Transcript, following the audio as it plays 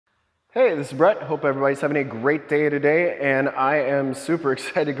Hey, this is Brett. Hope everybody's having a great day today, and I am super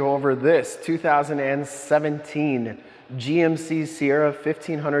excited to go over this 2017 GMC Sierra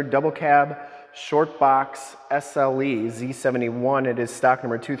 1500 double cab short box SLE Z71. It is stock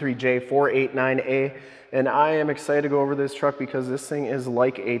number 23J489A, and I am excited to go over this truck because this thing is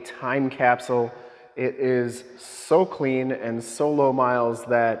like a time capsule. It is so clean and so low miles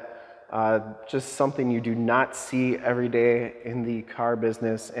that just something you do not see every day in the car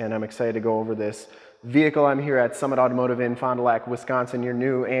business, and I'm excited to go over this vehicle. I'm here at Summit Automotive in Fond du Lac, Wisconsin, your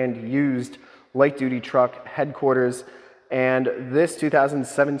new and used light-duty truck headquarters. And this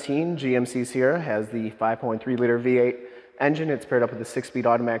 2017 GMC Sierra has the 5.3-liter V8 engine. It's paired up with a 6-speed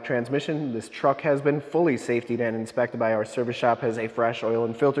automatic transmission. This truck has been fully safetied and inspected by our service shop, has a fresh oil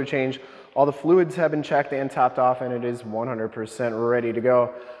and filter change. All the fluids have been checked and topped off, and it is 100% ready to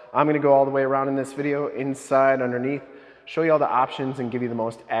go. I'm going to go all the way around in this video, inside, underneath, show you all the options and give you the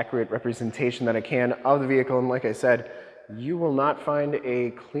most accurate representation that I can of the vehicle. And like I said, you will not find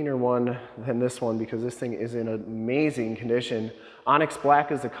a cleaner one than this one because this thing is in amazing condition. Onyx black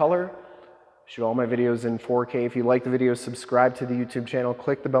is the color. Shoot all my videos in 4K. If you like the video, subscribe to the YouTube channel,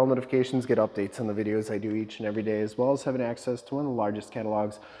 click the bell notifications, get updates on the videos I do each and every day, as well as having access to one of the largest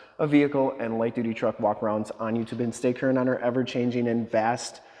catalogs of vehicle and light-duty truck walkarounds on YouTube, and stay current on our ever-changing and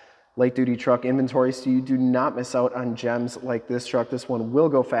vast light-duty truck inventory so you do not miss out on gems like this truck. This one will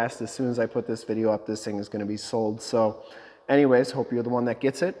go fast. As soon as I put this video up, this thing is going to be sold. So anyways, hope you're the one that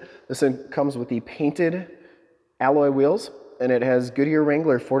gets it. This thing comes with the painted alloy wheels, and it has Goodyear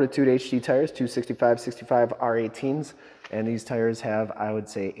Wrangler Fortitude HD tires, 265/65 R18s, and these tires have, I would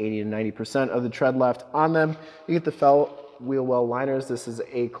say, 80 to 90% of the tread left on them. You get the felt wheel well liners. This is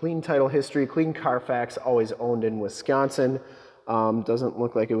a clean title history, clean CARFAX, always owned in Wisconsin. Doesn't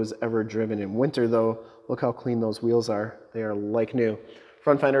look like it was ever driven in winter though. Look how clean those wheels are. They are like new.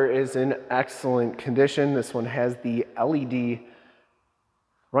 Front fender is in excellent condition. This one has the LED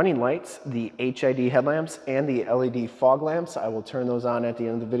running lights, the HID headlamps, and the LED fog lamps. I will turn those on at the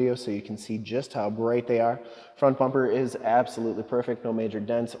end of the video so you can see just how bright they are. Front bumper is absolutely perfect. No major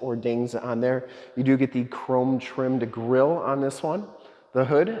dents or dings on there. You do get the chrome trimmed grille on this one. The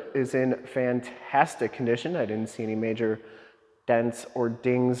hood is in fantastic condition. I didn't see any major dents or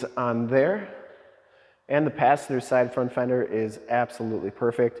dings on there. And the passenger side front fender is absolutely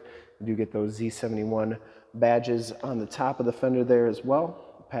perfect. You do get those Z71 badges on the top of the fender there as well.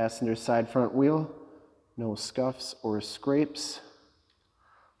 Passenger side front wheel, no scuffs or scrapes.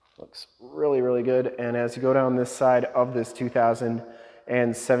 Looks really, really good. And as you go down this side of this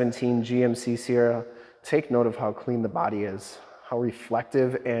 2017 GMC Sierra, take note of how clean the body is, how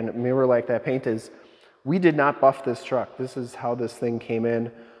reflective and mirror-like that paint is. We did not buff this truck. This is how this thing came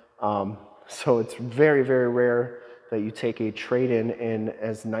in. So it's very, very rare that you take a trade-in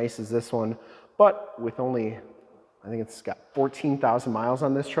as nice as this one. But with only, I think it's got 14,000 miles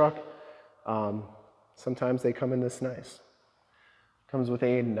on this truck, sometimes they come in this nice. Comes with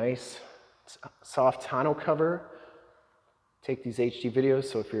a nice soft tonneau cover. Take these HD videos,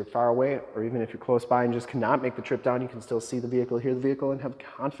 so if you're far away or even if you're close by and just cannot make the trip down, you can still see the vehicle, hear the vehicle, and have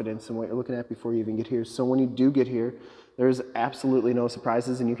confidence in what you're looking at before you even get here. So when you do get here, there's absolutely no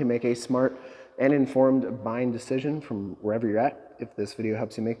surprises, and you can make a smart and informed buying decision from wherever you're at. If this video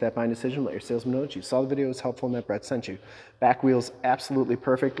helps you make that buying decision, let your salesman know that you saw the video, it was helpful, and that Brett sent you. Back wheels, absolutely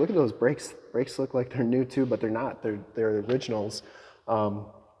perfect. Look at those brakes. Brakes look like they're new too, but they're not. They're originals.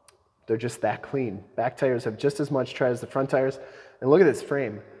 They're just that clean. Back tires have just as much tread as the front tires. And look at this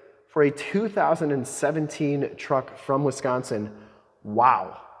frame. For a 2017 truck from Wisconsin,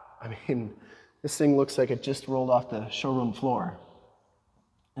 wow. I mean, this thing looks like it just rolled off the showroom floor.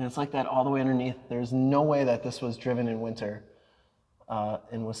 And it's like that all the way underneath. There's no way that this was driven in winter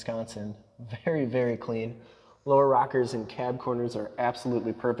in Wisconsin. Very, very clean. Lower rockers and cab corners are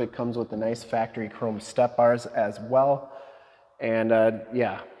absolutely perfect. Comes with the nice factory chrome step bars as well. And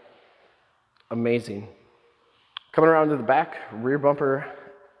yeah. Amazing. Coming around to the back, rear bumper,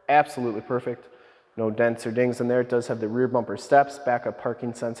 absolutely perfect. No dents or dings in there. It does have the rear bumper steps, backup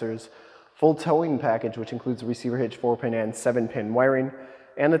parking sensors, full towing package, which includes the receiver hitch, 4-pin and 7-pin wiring,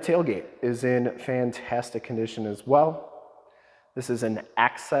 and the tailgate is in fantastic condition as well. This is an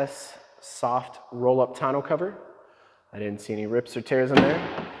Access soft roll-up tonneau cover. I didn't see any rips or tears in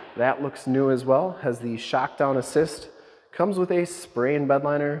there. That looks new as well. Has the shock down assist. Comes with a spray and bed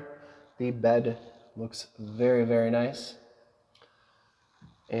liner. The bed looks very, very nice.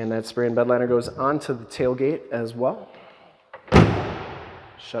 And that spray and bed liner goes onto the tailgate as well.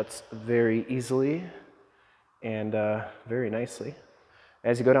 Shuts very easily and very nicely.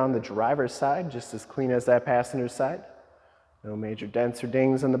 As you go down the driver's side, just as clean as that passenger side. No major dents or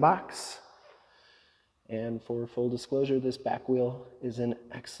dings in the box. And for full disclosure, this back wheel is in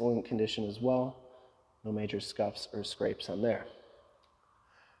excellent condition as well. No major scuffs or scrapes on there.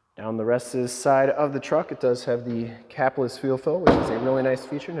 Down the rest of this side of the truck, it does have the capless fuel fill, which is a really nice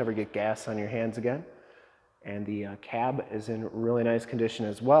feature. Never get gas on your hands again. And the cab is in really nice condition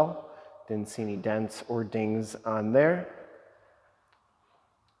as well. Didn't see any dents or dings on there.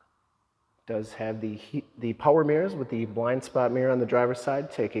 Does have the power mirrors with the blind spot mirror on the driver's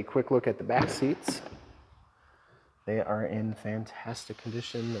side. Take a quick look at the back seats. They are in fantastic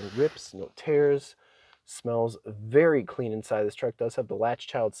condition. No rips, no tears. Smells very clean inside. This truck does have the latch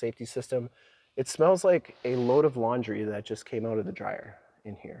child safety system. It smells like a load of laundry that just came out of the dryer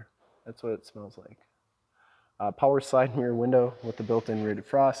in here. That's what it smells like. Power slide rear window with the built-in rear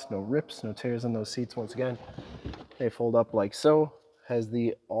defrost. No rips, no tears in those seats. Once again, they fold up like so. Has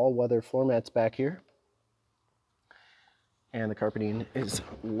the all-weather floor mats back here. And the carpeting is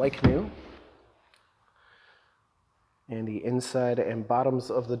like new. And the inside and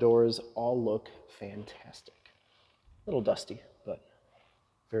bottoms of the doors all look fantastic. A little dusty, but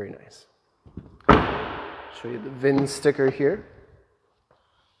very nice. Show you the VIN sticker here.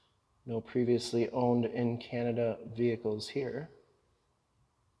 No previously owned in Canada vehicles here.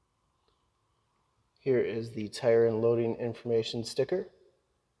 Here is the tire and loading information sticker.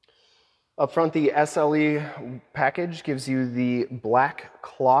 Up front, the SLE package gives you the black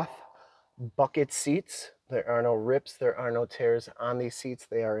cloth bucket seats. There are no rips, there are no tears on these seats.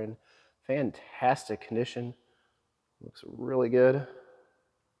 They are in fantastic condition. Looks really good.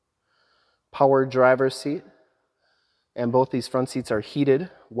 Power driver's seat. And both these front seats are heated.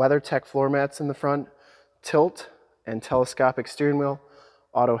 WeatherTech floor mats in the front. Tilt and telescopic steering wheel.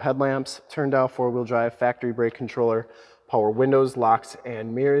 Auto headlamps. Turn down four-wheel drive. Factory brake controller. Power windows, locks,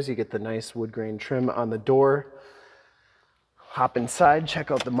 and mirrors. You get the nice wood grain trim on the door. Hop inside, check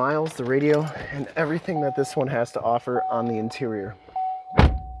out the miles, the radio, and everything that this one has to offer on the interior.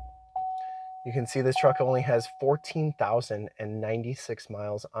 You can see this truck only has 14,096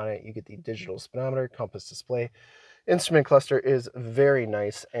 miles on it. You get the digital speedometer, compass display. Instrument cluster is very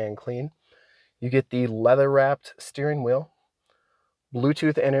nice and clean. You get the leather-wrapped steering wheel,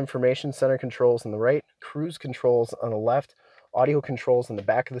 Bluetooth and information center controls on the right, cruise controls on the left, audio controls on the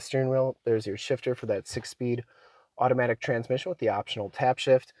back of the steering wheel. There's your shifter for that 6-speed automatic transmission with the optional tap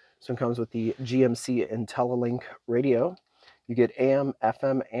shift. This one comes with the GMC IntelliLink radio. You get AM,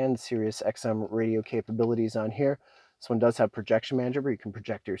 FM, and Sirius XM radio capabilities on here. This one does have projection manager where you can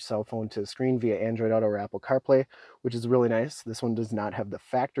project your cell phone to the screen via Android Auto or Apple CarPlay, which is really nice. This one does not have the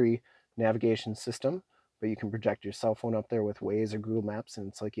factory navigation system, but you can project your cell phone up there with Waze or Google Maps, and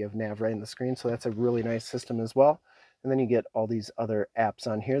it's like you have nav right in the screen, so that's a really nice system as well. And then you get all these other apps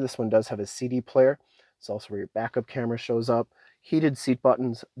on here. This one does have a CD player. It's also where your backup camera shows up. Heated seat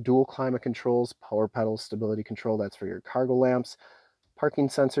buttons, dual climate controls, power pedals, stability control, that's for your cargo lamps. Parking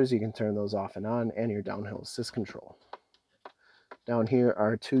sensors, you can turn those off and on, and your downhill assist control. Down here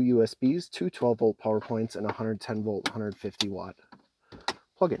are two USBs, two 12-volt power points, and a 110-volt, 150-watt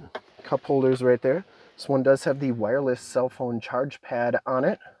plug-in. Cup holders right there. This one does have the wireless cell phone charge pad on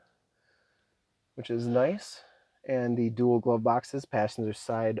it, which is nice. And the dual glove boxes, passenger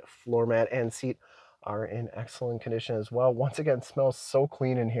side, floor mat, and seat are in excellent condition as well. Once again, smells so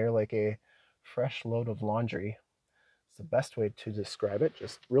clean in here, like a fresh load of laundry. It's the best way to describe it,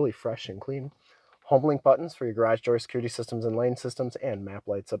 just really fresh and clean. Home link buttons for your garage door, security systems, and lane systems, and map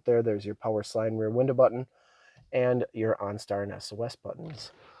lights up there. There's your power slide rear window button, and your OnStar and SOS buttons.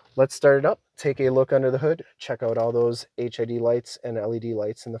 Let's start it up, take a look under the hood, check out all those HID lights and LED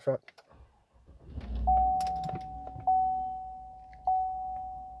lights in the front.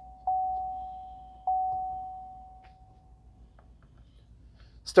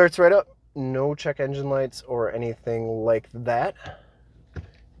 Starts right up, no check engine lights or anything like that.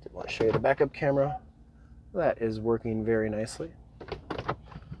 Did want to show you the backup camera. That is working very nicely.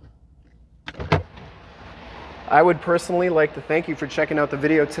 I would personally like to thank you for checking out the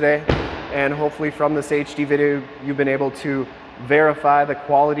video today, and hopefully from this HD video you've been able to verify the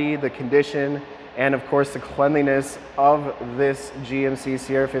quality, the condition, and of course the cleanliness of this GMC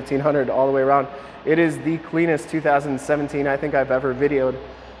Sierra 1500 all the way around. It is the cleanest 2017 I think I've ever videoed.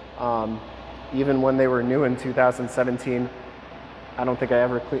 Even when they were new in 2017, I don't think I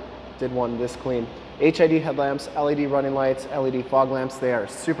ever did one this clean. HID headlamps, LED running lights, LED fog lamps, they are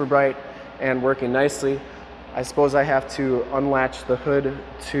super bright and working nicely. I suppose I have to unlatch the hood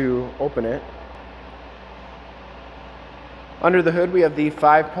to open it. Under the hood we have the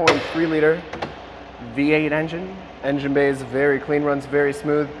 5.3 liter V8 engine. Engine bay is very clean, runs very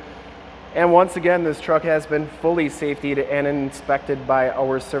smooth. And once again, this truck has been fully safetied and inspected by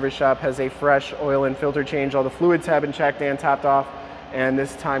our service shop, has a fresh oil and filter change. All the fluids have been checked and topped off, and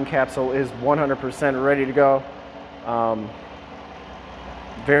this time capsule is 100% ready to go.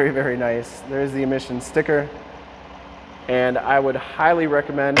 Very, very nice. There's the emission sticker. And I would highly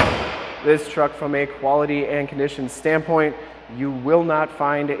recommend this truck from a quality and condition standpoint. You will not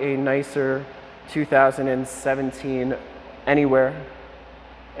find a nicer 2017 anywhere.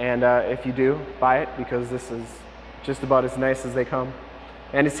 And if you do, buy it, because this is just about as nice as they come.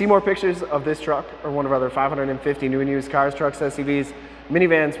 And to see more pictures of this truck or one of our other 550 new and used cars, trucks, SUVs,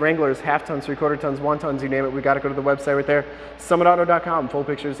 minivans, Wranglers, half tons, 3/4 tons, 1 tons, you name it, we got to go to the website right there, summitauto.com. Full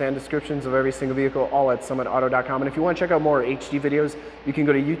pictures and descriptions of every single vehicle, all at summitauto.com. And if you want to check out more HD videos, you can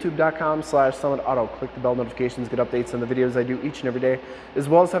go to youtube.com/summitauto. Click the bell notifications, get updates on the videos I do each and every day, as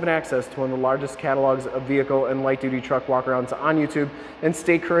well as having access to one of the largest catalogs of vehicle and light-duty truck walkarounds on YouTube, and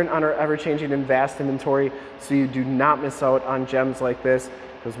stay current on our ever-changing and vast inventory so you do not miss out on gems like this,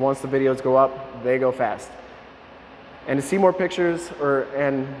 because once the videos go up, they go fast. And to see more pictures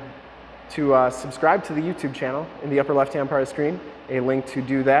and to subscribe to the YouTube channel, in the upper left-hand part of the screen, a link to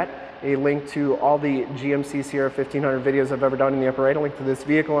do that, a link to all the GMC Sierra 1500 videos I've ever done in the upper right, a link to this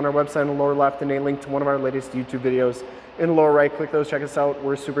vehicle on our website in the lower left, and a link to one of our latest YouTube videos in the lower right. Click those, check us out.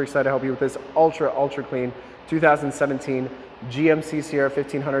 We're super excited to help you with this ultra clean 2017 GMC Sierra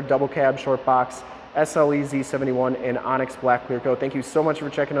 1500 double cab short box SLE Z71 in Onyx black clear coat. Thank you so much for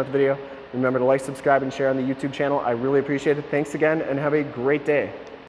checking out the video. Remember to like, subscribe, and share on the YouTube channel. I really appreciate it. Thanks again, and have a great day.